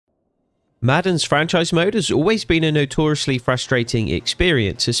Madden's franchise mode has always been a notoriously frustrating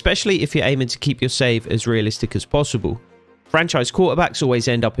experience, especially if you're aiming to keep your save as realistic as possible. Franchise quarterbacks always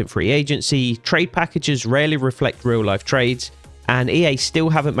end up in free agency, trade packages rarely reflect real-life trades, and EA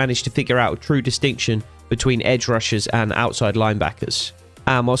still haven't managed to figure out a true distinction between edge rushers and outside linebackers.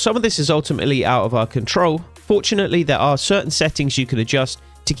 And while some of this is ultimately out of our control, fortunately there are certain settings you can adjust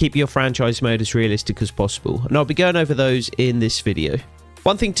to keep your franchise mode as realistic as possible, and I'll be going over those in this video.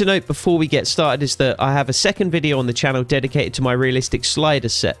 One thing to note before we get started is that I have a second video on the channel dedicated to my realistic slider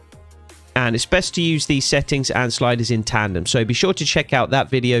set, and it's best to use these settings and sliders in tandem, so be sure to check out that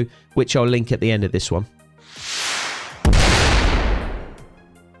video, which I'll link at the end of this one.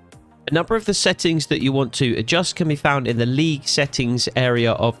 A number of the settings that you want to adjust can be found in the league settings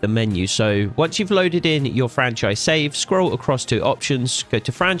area of the menu. So once you've loaded in your franchise save, scroll across to options, go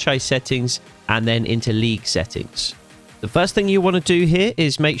to franchise settings, and then into league settings. The first thing you want to do here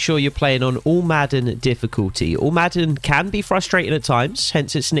is make sure you're playing on All Madden difficulty. All Madden can be frustrating at times,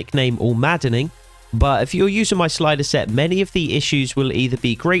 hence its nickname All Maddening, but if you're using my slider set, many of the issues will either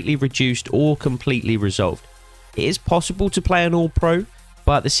be greatly reduced or completely resolved. It is possible to play on All Pro,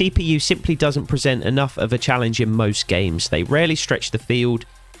 but the CPU simply doesn't present enough of a challenge in most games. They rarely stretch the field,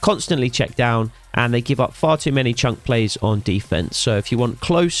 constantly check down, and they give up far too many chunk plays on defense. So if you want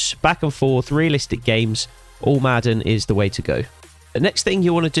close, back and forth, realistic games, All Madden is the way to go. The next thing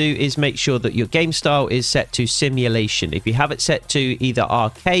you want to do is make sure that your game style is set to simulation. If you have it set to either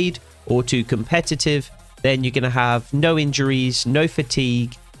arcade or to competitive, then you're going to have no injuries, no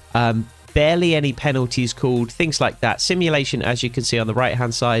fatigue, barely any penalties called, things like that. Simulation, as you can see on the right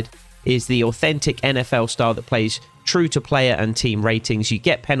hand side, is the authentic NFL style that plays true to player and team ratings. You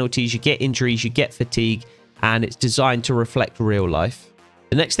get penalties, you get injuries, you get fatigue, and it's designed to reflect real life.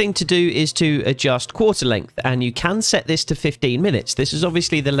 The next thing to do is to adjust quarter length, and you can set this to 15 minutes. This is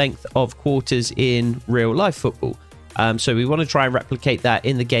obviously the length of quarters in real life football. So we want to try and replicate that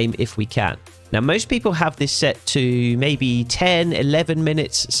in the game if we can. Now, most people have this set to maybe 10, 11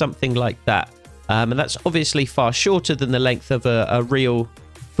 minutes, something like that. And that's obviously far shorter than the length of a real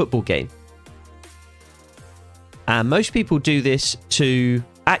football game. And most people do this to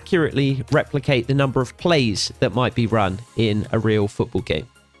accurately replicate the number of plays that might be run in a real football game.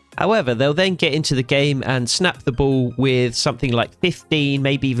 However, they'll then get into the game and snap the ball with something like 15,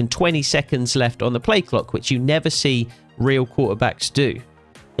 maybe even 20 seconds left on the play clock, which you never see real quarterbacks do.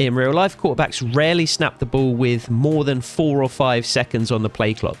 In real life, quarterbacks rarely snap the ball with more than 4 or 5 seconds on the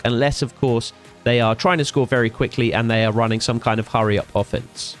play clock, unless, of course, they are trying to score very quickly and they are running some kind of hurry-up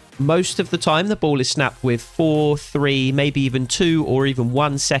offense. Most of the time, the ball is snapped with 4, 3, maybe even 2 or even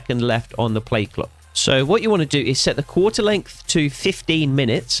 1 second left on the play clock. So what you want to do is set the quarter length to 15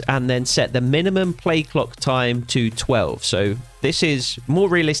 minutes and then set the minimum play clock time to 12. So this is more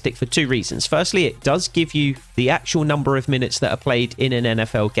realistic for 2 reasons. Firstly, it does give you the actual number of minutes that are played in an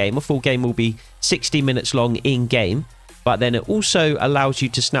NFL game. A full game will be 60 minutes long in game, but then it also allows you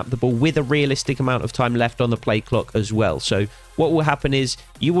to snap the ball with a realistic amount of time left on the play clock as well. So what will happen is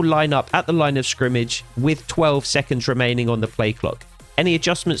you will line up at the line of scrimmage with 12 seconds remaining on the play clock. Any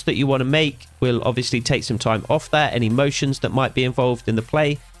adjustments that you want to make will obviously take some time off that, any motions that might be involved in the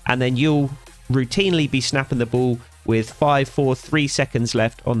play, and then you'll routinely be snapping the ball with 5, 4, 3 seconds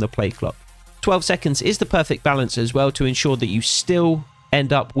left on the play clock. 12 seconds is the perfect balance as well to ensure that you still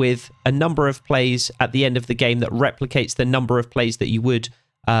end up with a number of plays at the end of the game that replicates the number of plays that you would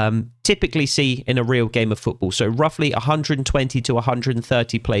typically see in a real game of football. So roughly 120 to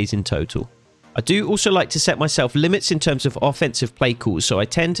 130 plays in total. I do also like to set myself limits in terms of offensive play calls. So I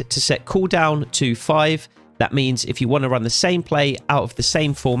tend to set cooldown to 5. That means if you want to run the same play out of the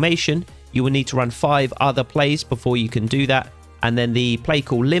same formation, you will need to run 5 other plays before you can do that. And then the play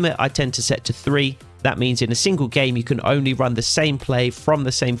call limit I tend to set to 3. That means in a single game, you can only run the same play from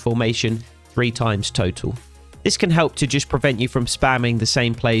the same formation 3 times total. This can help to just prevent you from spamming the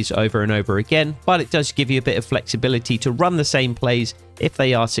same plays over and over again, but it does give you a bit of flexibility to run the same plays. If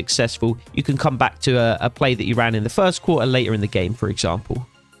they are successful, you can come back to a play that you ran in the first quarter later in the game, for example.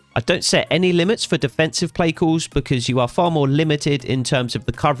 I don't set any limits for defensive play calls because you are far more limited in terms of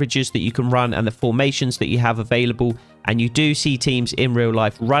the coverages that you can run and the formations that you have available, and you do see teams in real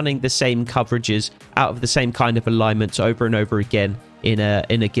life running the same coverages out of the same kind of alignments over and over again in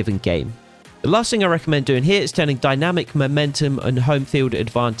a given game. The last thing I recommend doing here is turning dynamic momentum and home field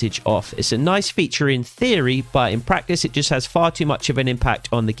advantage off. It's a nice feature in theory, but in practice it just has far too much of an impact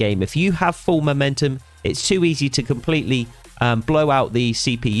on the game. If you have full momentum, it's too easy to completely blow out the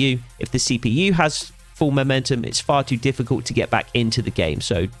CPU. If the CPU has full momentum, it's far too difficult to get back into the game.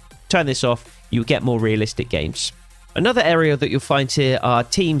 So turn this off, you'll get more realistic games. Another area that you'll find here are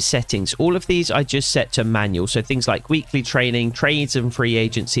team settings. All of these I just set to manual. So things like weekly training, trades and free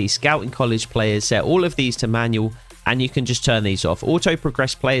agency, scouting college players, set all of these to manual, and you can just turn these off. Auto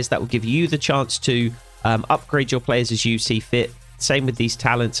progress players, that will give you the chance to upgrade your players as you see fit. Same with these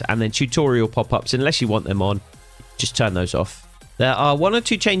talents, and then tutorial pop-ups, unless you want them on, just turn those off. There are 1 or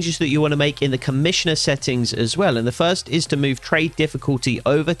 2 changes that you want to make in the commissioner settings as well, and the first is to move trade difficulty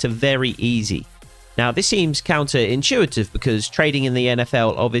over to very easy. Now, this seems counterintuitive because trading in the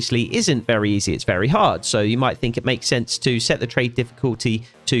NFL obviously isn't very easy, it's very hard. So you might think it makes sense to set the trade difficulty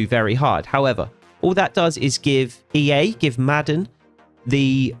to very hard. However, all that does is give Madden,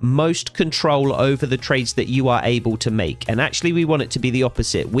 the most control over the trades that you are able to make. And actually, we want it to be the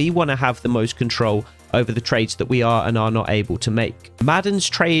opposite. We want to have the most control over the trades that we are and are not able to make. Madden's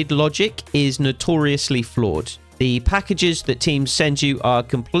trade logic is notoriously flawed. The packages that teams send you are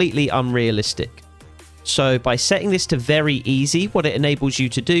completely unrealistic. So by setting this to very easy, what it enables you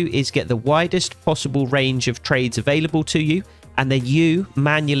to do is get the widest possible range of trades available to you, and then you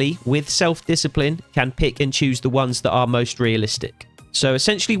manually, with self-discipline, can pick and choose the ones that are most realistic. So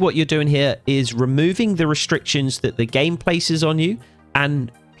essentially what you're doing here is removing the restrictions that the game places on you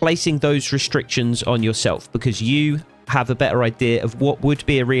and placing those restrictions on yourself, because you have a better idea of what would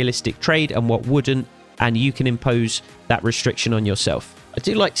be a realistic trade and what wouldn't, and you can impose that restriction on yourself. I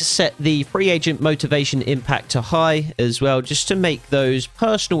do like to set the free agent motivation impact to high as well, just to make those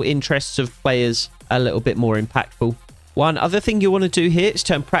personal interests of players a little bit more impactful. One other thing you want to do here is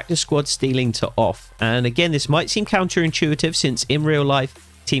turn practice squad stealing to off. And again, this might seem counterintuitive since in real life,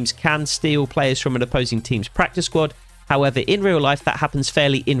 teams can steal players from an opposing team's practice squad. However, in real life, that happens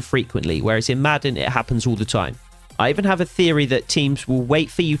fairly infrequently, whereas in Madden, it happens all the time. I even have a theory that teams will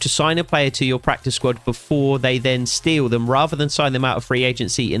wait for you to sign a player to your practice squad before they then steal them, rather than sign them out of free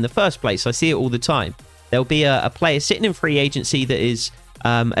agency in the first place. I see it all the time. There'll be a player sitting in free agency that is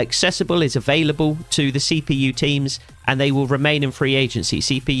accessible, is available to the CPU teams, and they will remain in free agency.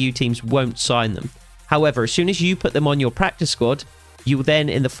 CPU teams won't sign them. However, as soon as you put them on your practice squad, you will then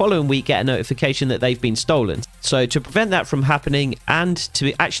in the following week get a notification that they've been stolen. So to prevent that from happening and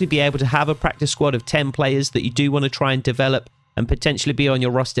to actually be able to have a practice squad of 10 players that you do want to try and develop and potentially be on your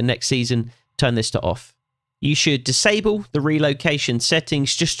roster next season, turn this to off. You should disable the relocation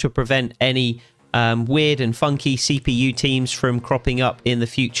settings just to prevent any weird and funky CPU teams from cropping up in the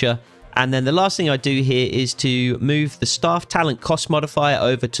future. And then the last thing I do here is to move the staff talent cost modifier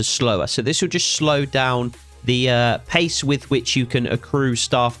over to slower. So this will just slow down the pace with which you can accrue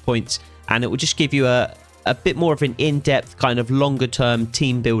staff points, and it will just give you a bit more of an in-depth kind of longer-term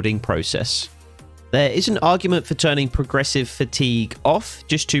team building process. There is an argument for turning progressive fatigue off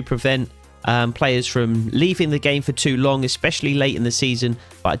just to prevent players from leaving the game for too long, especially late in the season,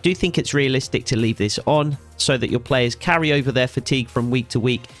 but I do think it's realistic to leave this on so that your players carry over their fatigue from week to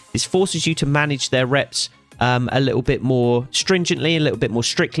week. This forces you to manage their reps a little bit more stringently, a little bit more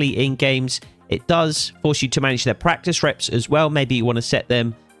strictly in games. It does force you to manage their practice reps as well. Maybe you want to set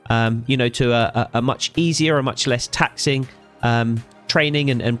them, to a much easier, a much less taxing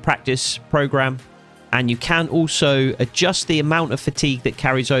training and practice program. And you can also adjust the amount of fatigue that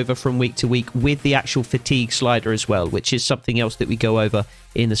carries over from week to week with the actual fatigue slider as well, which is something else that we go over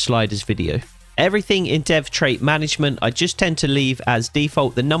in the sliders video. Everything in dev trait management, I just tend to leave as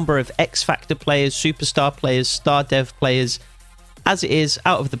default. The number of X Factor players, superstar players, star dev players, as it is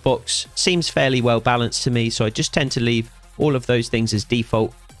out of the box, seems fairly well balanced to me, so I just tend to leave all of those things as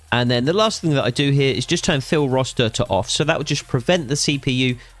default. And then the last thing that I do here is just turn fill roster to off, so that will just prevent the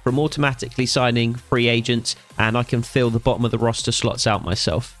CPU from automatically signing free agents, and I can fill the bottom of the roster slots out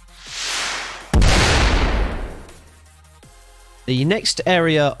myself. The next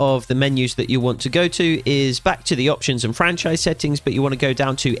area of the menus that you want to go to is back to the options and franchise settings, but you want to go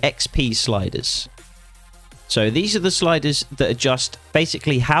down to XP sliders. So these are the sliders that adjust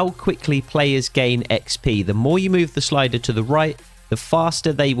basically how quickly players gain XP. The more you move the slider to the right, the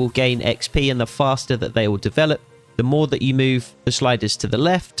faster they will gain XP and the faster that they will develop. The more that you move the sliders to the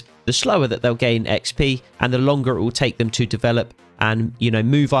left, the slower that they'll gain XP and the longer it will take them to develop and,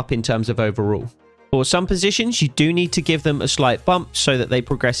 move up in terms of overall. For some positions, you do need to give them a slight bump so that they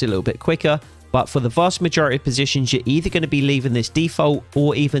progress a little bit quicker. But for the vast majority of positions, you're either going to be leaving this default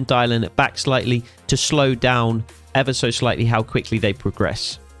or even dialing it back slightly to slow down ever so slightly how quickly they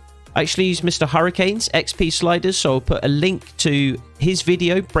progress. I actually use Mr. Hurricane's XP sliders, so I'll put a link to his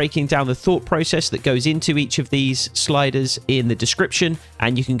video breaking down the thought process that goes into each of these sliders in the description,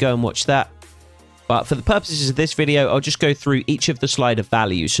 and you can go and watch that. But for the purposes of this video, I'll just go through each of the slider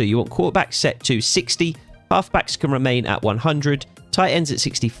values. So you want quarterbacks set to 60, halfbacks can remain at 100, tight ends at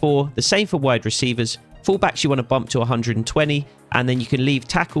 64, the same for wide receivers, Fullbacks you want to bump to 120, and then you can leave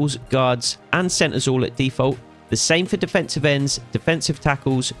tackles, guards, and centers all at default. The same for defensive ends, defensive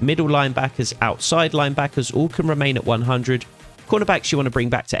tackles, middle linebackers, outside linebackers, all can remain at 100. Cornerbacks you want to bring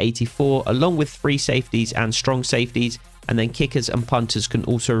back to 84, along with free safeties and strong safeties, and then kickers and punters can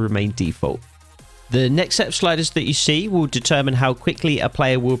also remain default. The next set of sliders that you see will determine how quickly a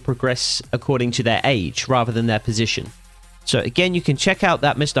player will progress according to their age rather than their position. So again, you can check out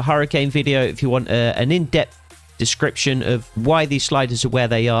that Mr. Hurricane video if you want an in-depth description of why these sliders are where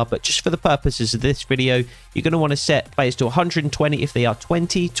they are, but just for the purposes of this video, you're going to want to set players to 120 if they are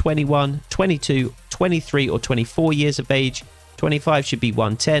 20, 21, 22, 23 or 24 years of age. 25 should be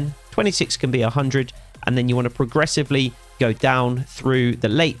 110, 26 can be 100, and then you want to progressively go down through the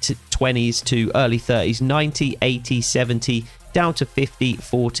late 20s to early 30s, 90, 80, 70, down to 50,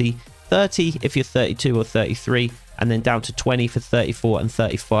 40, 30 if you're 32 or 33, and then down to 20 for 34 and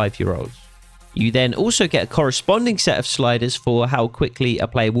 35-year-olds. You then also get a corresponding set of sliders for how quickly a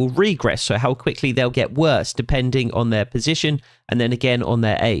player will regress, so how quickly they'll get worse depending on their position and then again on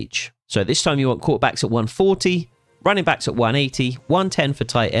their age. So this time you want quarterbacks at 140, running backs at 180, 110 for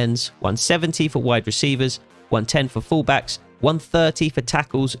tight ends, 170 for wide receivers, 110 for fullbacks, 130 for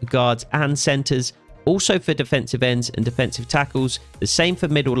tackles, guards, and centers. Also for defensive ends and defensive tackles, the same for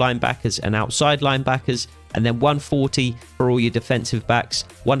middle linebackers and outside linebackers, and then 140 for all your defensive backs.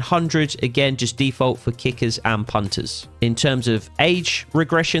 100 again, just default for kickers and punters. In terms of age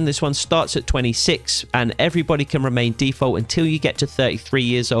regression, this one starts at 26 and everybody can remain default until you get to 33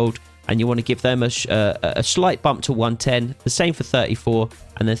 years old, and you want to give them a slight bump to 110. The same for 34,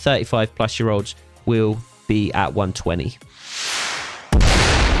 and then 35 plus year olds will be at 120.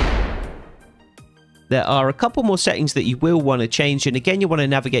 There are a couple more settings that you will want to change, and again you want to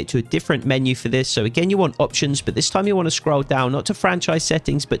navigate to a different menu for this. So again you want options, but this time you want to scroll down not to franchise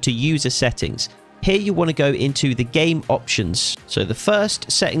settings but to user settings. Here you want to go into the game options. So the first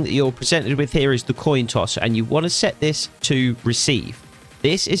setting that you're presented with here is the coin toss, and you want to set this to receive.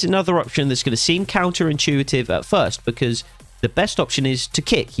 This is another option that's going to seem counterintuitive at first because the best option is to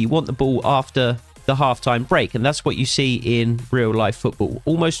kick. You want the ball after the halftime break, and that's what you see in real life football.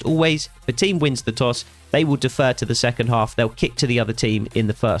 Almost always, if a team wins the toss, they will defer to the second half. They'll kick to the other team in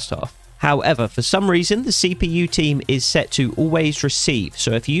the first half. However, for some reason, the CPU team is set to always receive.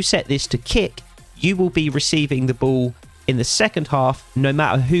 So if you set this to kick, you will be receiving the ball in the second half, no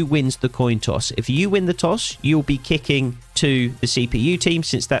matter who wins the coin toss. If you win the toss, you'll be kicking to the CPU team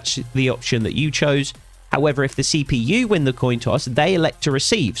since that's the option that you chose. However, if the CPU win the coin toss, they elect to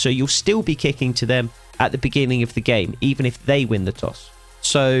receive. So you'll still be kicking to them at the beginning of the game, even if they win the toss.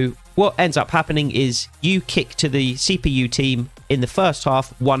 So what ends up happening is you kick to the CPU team in the first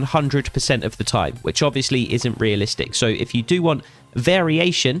half 100% of the time, which obviously isn't realistic. So if you do want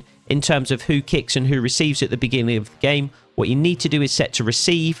variation in terms of who kicks and who receives at the beginning of the game, what you need to do is set to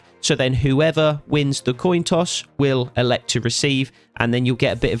receive. So then whoever wins the coin toss will elect to receive, and then you'll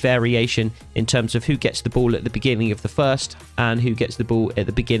get a bit of variation in terms of who gets the ball at the beginning of the first and who gets the ball at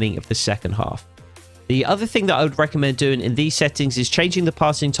the beginning of the second half. The other thing that I would recommend doing in these settings is changing the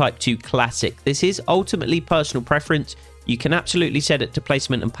passing type to classic. This is ultimately personal preference. You can absolutely set it to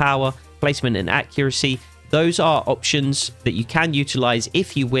placement and power, placement and accuracy. Those are options that you can utilize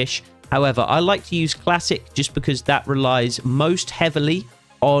if you wish. However, I like to use classic just because that relies most heavily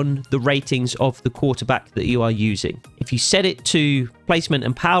on the ratings of the quarterback that you are using. If you set it to placement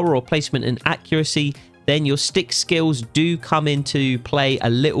and power or placement and accuracy, then your stick skills do come into play a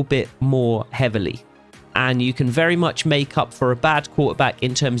little bit more heavily. And you can very much make up for a bad quarterback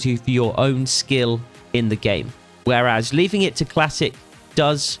in terms of your own skill in the game. Whereas leaving it to classic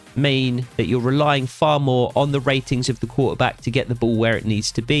does mean that you're relying far more on the ratings of the quarterback to get the ball where it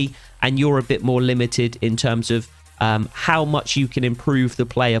needs to be, and you're a bit more limited in terms of how much you can improve the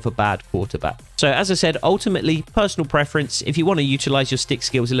play of a bad quarterback. So as I said, ultimately personal preference. If you want to utilize your stick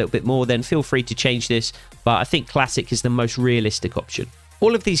skills a little bit more, then feel free to change this, but I think classic is the most realistic option.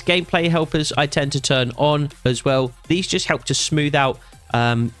 All of these gameplay helpers I tend to turn on as well. These just help to smooth out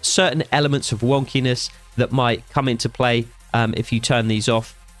certain elements of wonkiness that might come into play if you turn these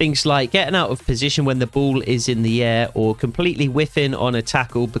off. Things like getting out of position when the ball is in the air, or completely whiffing on a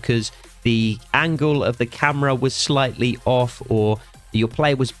tackle because the angle of the camera was slightly off, or your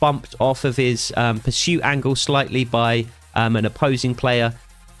player was bumped off of his pursuit angle slightly by an opposing player.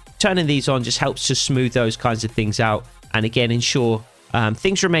 Turning these on just helps to smooth those kinds of things out, and again ensure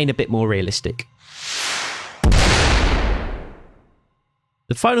things remain a bit more realistic.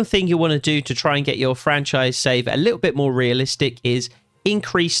 The final thing you want to do to try and get your franchise save a little bit more realistic is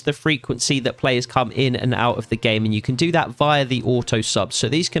increase the frequency that players come in and out of the game, and you can do that via the auto subs. So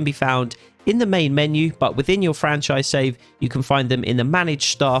these can be found in the main menu, but within your franchise save, you can find them in the manage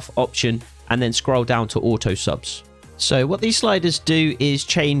staff option and then scroll down to auto subs. So what these sliders do is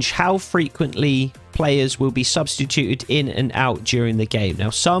change how frequently players will be substituted in and out during the game.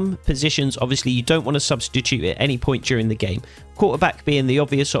 Now, some positions, obviously, you don't want to substitute at any point during the game. Quarterback being the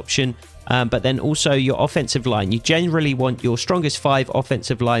obvious option, but then also your offensive line. You generally want your strongest 5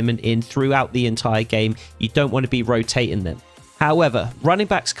 offensive linemen in throughout the entire game. You don't want to be rotating them. However, running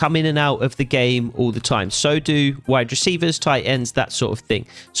backs come in and out of the game all the time. So do wide receivers, tight ends, that sort of thing.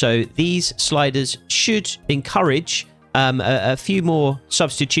 So these sliders should encourage a few more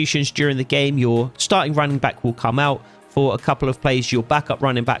substitutions during the game. Your starting running back will come out for a couple of plays. Your backup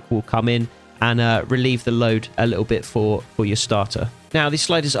running back will come in and relieve the load a little bit for your starter. Now, these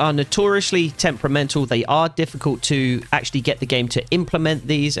sliders are notoriously temperamental. They are difficult to actually get the game to implement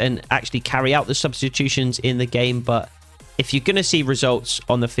these and actually carry out the substitutions in the game, but if you're going to see results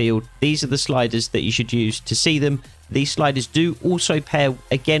on the field, these are the sliders that you should use to see them. These sliders do also pair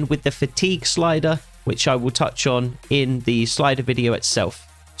again with the fatigue slider, which I will touch on in the slider video itself.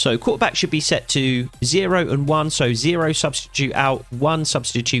 So quarterback should be set to 0 and 1, so 0 substitute out, 1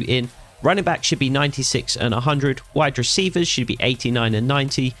 substitute in. Running back should be 96 and 100. Wide receivers should be 89 and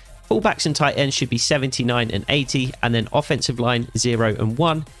 90. Fullbacks and tight ends should be 79 and 80. And then offensive line 0 and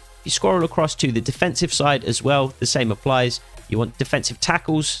 1. If you scroll across to the defensive side as well, the same applies. You want defensive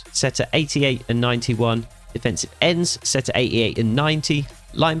tackles set at 88 and 91. Defensive ends set at 88 and 90.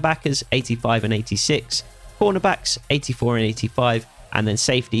 Linebackers 85 and 86. Cornerbacks 84 and 85. And then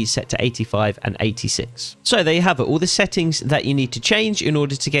safeties set to 85 and 86. So there you have it, all the settings that you need to change in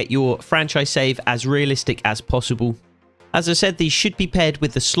order to get your franchise save as realistic as possible. As I said, these should be paired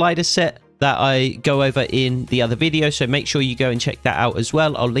with the slider set that I go over in the other video, so make sure you go and check that out as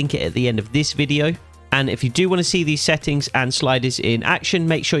well. I'll link it at the end of this video. And if you do want to see these settings and sliders in action,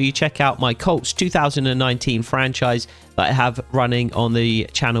 make sure you check out my Colts 2019 franchise that I have running on the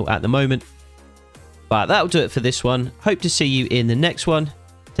channel at the moment. But that'll do it for this one. Hope to see you in the next one.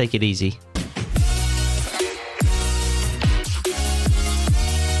 Take it easy.